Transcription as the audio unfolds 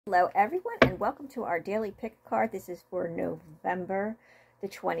Hello everyone, and welcome to our daily pick card. This is for November the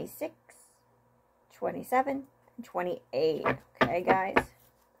 26th, 27th, and 28th. Okay guys,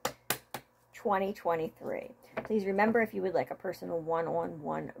 2023. Please remember, if you would like a personal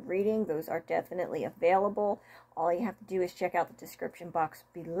one-on-one reading, those are definitely available. All you have to do is check out the description box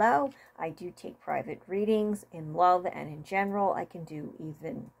below. I do take private readings in love and in general. I can do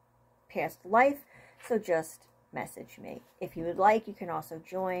even past life, so just message me. If you would like, you can also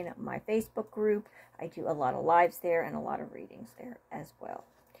join my Facebook group. I do a lot of lives there and a lot of readings there as well.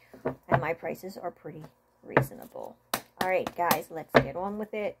 And my prices are pretty reasonable. All right, guys, let's get on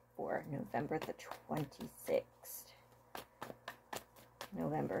with it for November the 26th.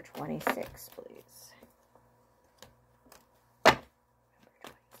 November 26th, please.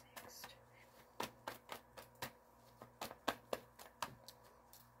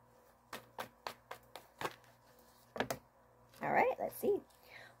 All right, let's see.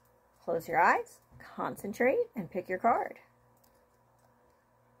 Close your eyes, concentrate, and pick your card.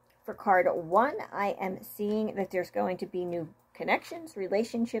 For card 1, I am seeing that there's going to be new connections,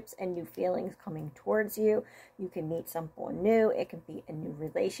 relationships, and new feelings coming towards you. You can meet someone new. It can be a new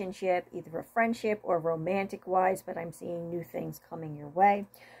relationship, either a friendship or romantic-wise, but I'm seeing new things coming your way.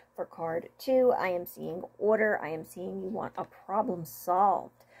 For card 2, I am seeing order. I am seeing you want a problem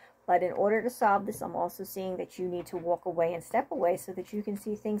solved. But in order to solve this, I'm also seeing that you need to walk away and step away so that you can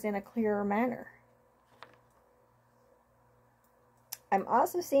see things in a clearer manner. I'm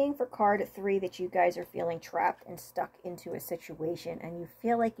also seeing for card 3 that you guys are feeling trapped and stuck into a situation and you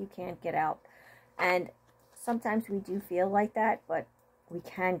feel like you can't get out. And sometimes we do feel like that, but we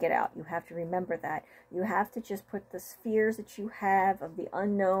can get out. You have to remember that. You have to just put the fears that you have of the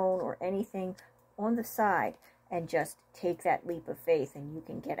unknown or anything on the side and just take that leap of faith, and you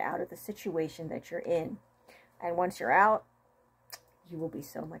can get out of the situation that you're in. And once you're out, you will be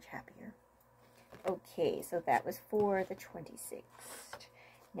so much happier. Okay, so that was for the 26th.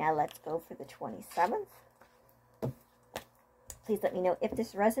 Now let's go for the 27th. Please let me know if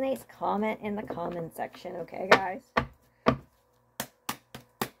this resonates. Comment in the comment section, okay, guys?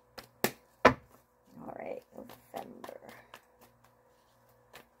 All right, November.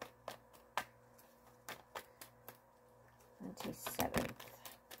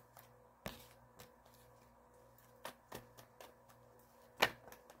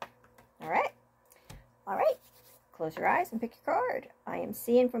 All right. Close your eyes and pick your card. I am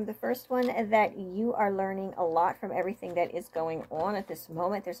seeing from the first one that you are learning a lot from everything that is going on at this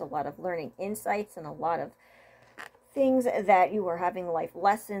moment. There's a lot of learning insights and a lot of things that you are having life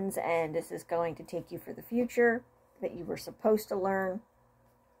lessons, and this is going to take you for the future that you were supposed to learn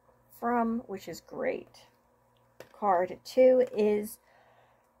from, which is great. Card 2 is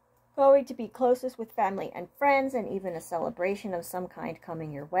going to be closest with family and friends, and even a celebration of some kind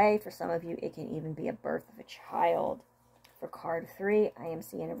coming your way. For some of you, it can even be a birth of a child. For card 3, I am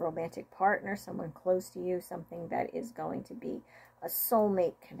seeing a romantic partner, someone close to you, something that is going to be a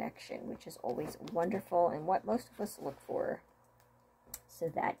soulmate connection, which is always wonderful and what most of us look for. So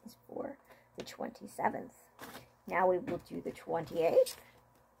that is for the 27th. Now we will do the 28th.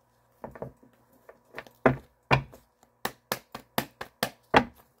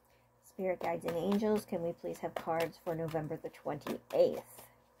 Spirit guides and angels, can we please have cards for November the 28th?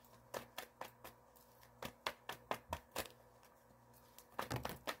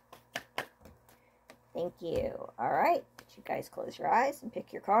 Thank you. All right, you guys close your eyes and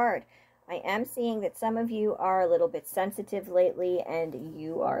pick your card. I am seeing that some of you are a little bit sensitive lately and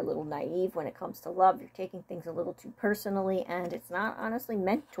you are a little naive when it comes to love. You're taking things a little too personally and it's not honestly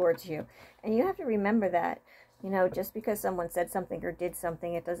meant towards you. And you have to remember that. You know, just because someone said something or did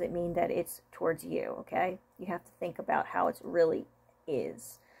something, it doesn't mean that it's towards you, okay? You have to think about how it really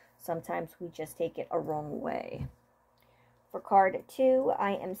is. Sometimes we just take it a wrong way. For card 2,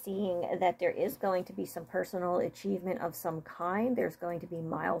 I am seeing that there is going to be some personal achievement of some kind. There's going to be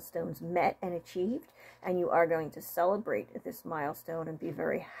milestones met and achieved, and you are going to celebrate this milestone and be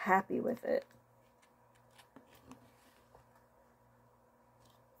very happy with it.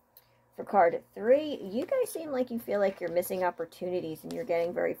 For card 3, you guys seem like you feel like you're missing opportunities and you're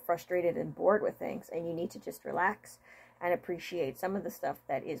getting very frustrated and bored with things, and you need to just relax and appreciate some of the stuff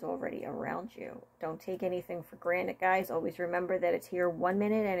that is already around you. Don't take anything for granted, guys. Always remember that it's here 1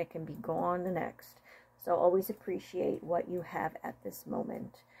 minute and it can be gone the next. So always appreciate what you have at this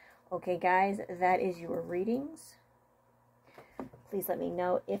moment. Okay, guys, that is your readings. Please let me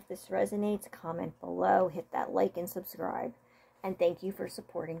know if this resonates. Comment below, hit that like and subscribe. And thank you for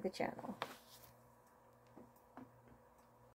supporting the channel.